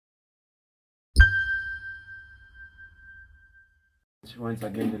much once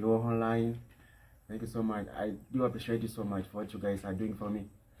again, the Low Online. Thank you so much. I do appreciate you so much for what you guys are doing for me.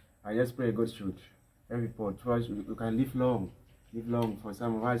 I just pray God should every report you can live long for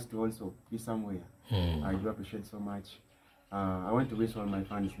some of us to also be somewhere. I do appreciate so much. I want to wish all my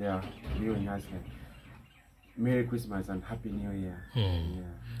fans there viewing us Merry Christmas and Happy New Year. Yeah.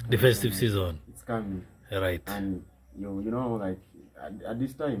 The festive season. It's coming. Right. And you know, like at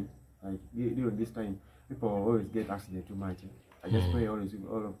this time, like during this time, people always get accident too much. I just pray always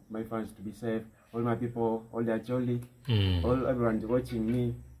all of my fans to be safe. All my people, all the Acholi, all everyone watching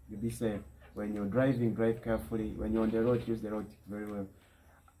me, you be safe. When you're driving, drive carefully. When you're on the road, use the road very well.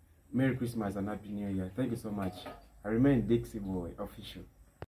 Merry Christmas and Happy New Year. Thank you so much. I remain Dickzy Bwoy official.